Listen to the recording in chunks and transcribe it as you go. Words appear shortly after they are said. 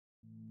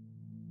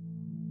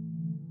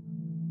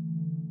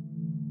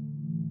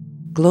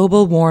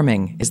Global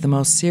warming is the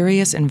most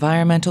serious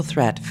environmental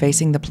threat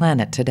facing the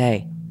planet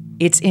today.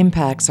 Its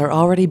impacts are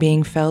already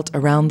being felt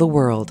around the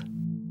world.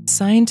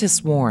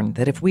 Scientists warn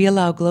that if we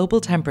allow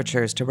global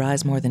temperatures to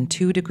rise more than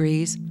 2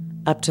 degrees,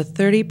 up to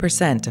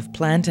 30% of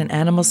plant and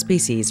animal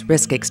species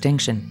risk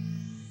extinction.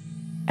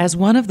 As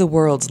one of the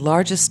world's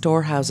largest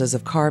storehouses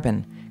of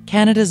carbon,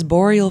 Canada's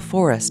boreal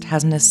forest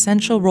has an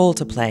essential role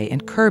to play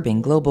in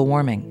curbing global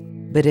warming.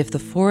 But if the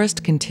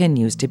forest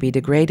continues to be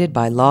degraded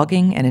by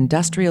logging and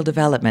industrial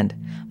development,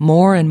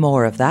 more and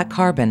more of that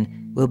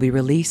carbon will be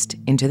released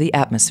into the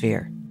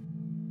atmosphere.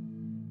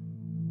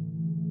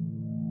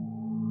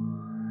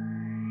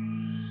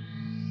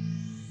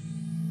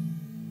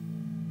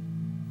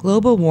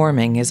 Global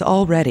warming is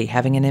already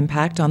having an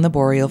impact on the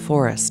boreal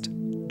forest.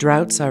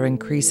 Droughts are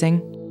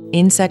increasing,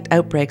 insect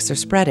outbreaks are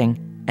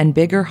spreading, and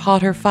bigger,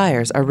 hotter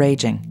fires are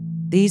raging.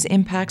 These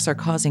impacts are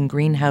causing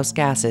greenhouse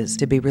gases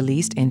to be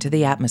released into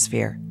the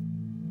atmosphere.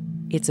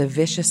 It's a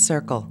vicious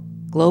circle.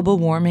 Global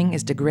warming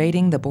is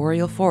degrading the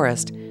boreal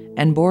forest,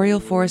 and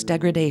boreal forest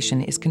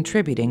degradation is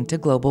contributing to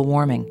global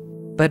warming.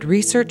 But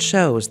research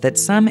shows that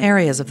some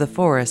areas of the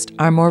forest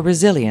are more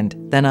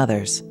resilient than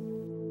others.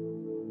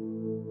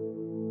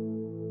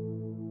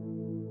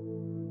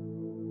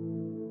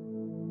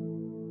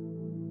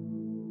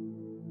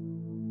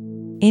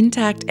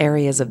 Intact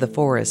areas of the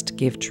forest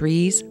give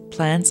trees,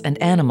 plants,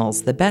 and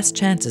animals the best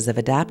chances of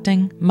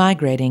adapting,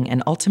 migrating,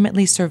 and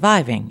ultimately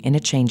surviving in a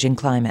changing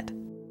climate.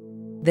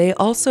 They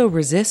also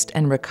resist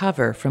and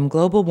recover from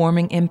global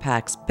warming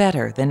impacts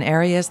better than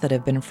areas that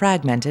have been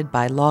fragmented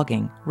by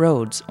logging,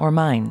 roads, or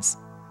mines.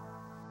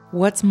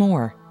 What's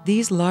more,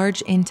 these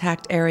large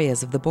intact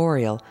areas of the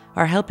boreal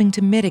are helping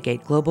to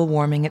mitigate global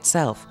warming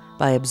itself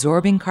by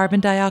absorbing carbon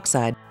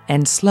dioxide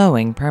and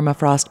slowing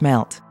permafrost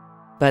melt.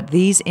 But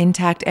these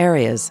intact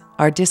areas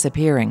are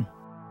disappearing.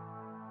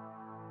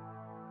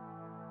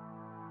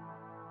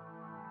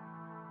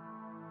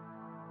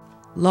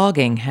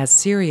 Logging has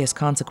serious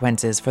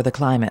consequences for the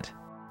climate.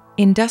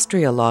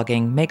 Industrial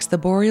logging makes the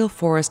boreal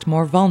forest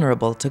more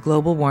vulnerable to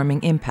global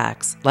warming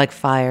impacts like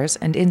fires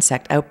and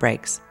insect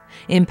outbreaks,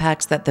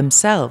 impacts that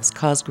themselves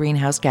cause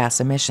greenhouse gas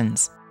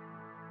emissions.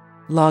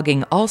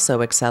 Logging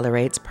also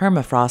accelerates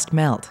permafrost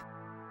melt.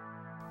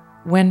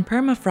 When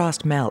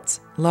permafrost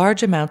melts,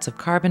 large amounts of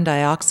carbon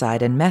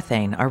dioxide and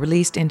methane are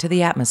released into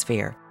the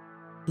atmosphere.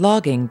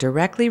 Logging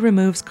directly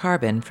removes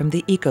carbon from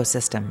the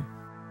ecosystem.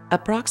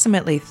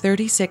 Approximately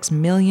 36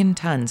 million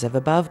tons of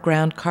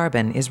above-ground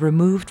carbon is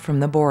removed from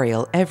the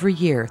boreal every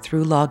year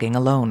through logging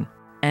alone.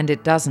 And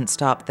it doesn't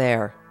stop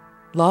there.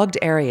 Logged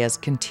areas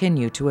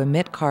continue to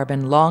emit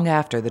carbon long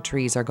after the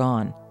trees are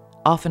gone,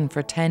 often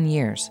for 10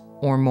 years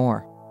or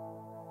more.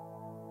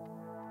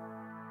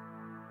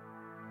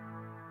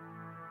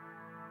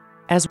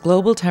 As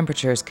global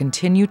temperatures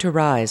continue to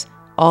rise,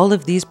 all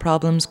of these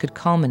problems could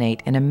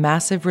culminate in a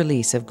massive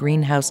release of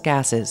greenhouse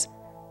gases,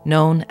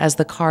 known as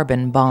the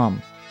carbon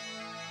bomb.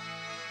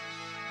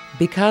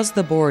 Because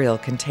the boreal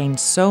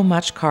contains so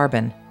much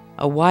carbon,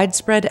 a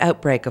widespread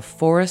outbreak of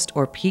forest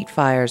or peat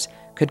fires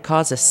could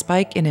cause a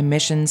spike in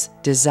emissions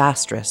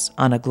disastrous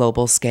on a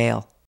global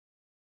scale.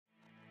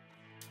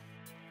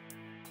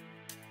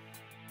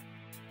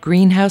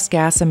 Greenhouse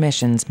gas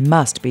emissions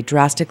must be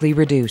drastically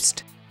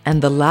reduced, and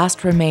the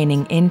last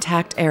remaining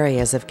intact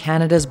areas of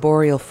Canada's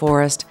boreal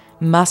forest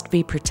must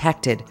be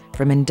protected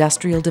from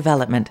industrial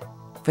development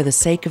for the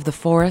sake of the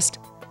forest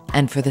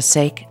and for the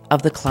sake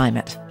of the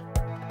climate.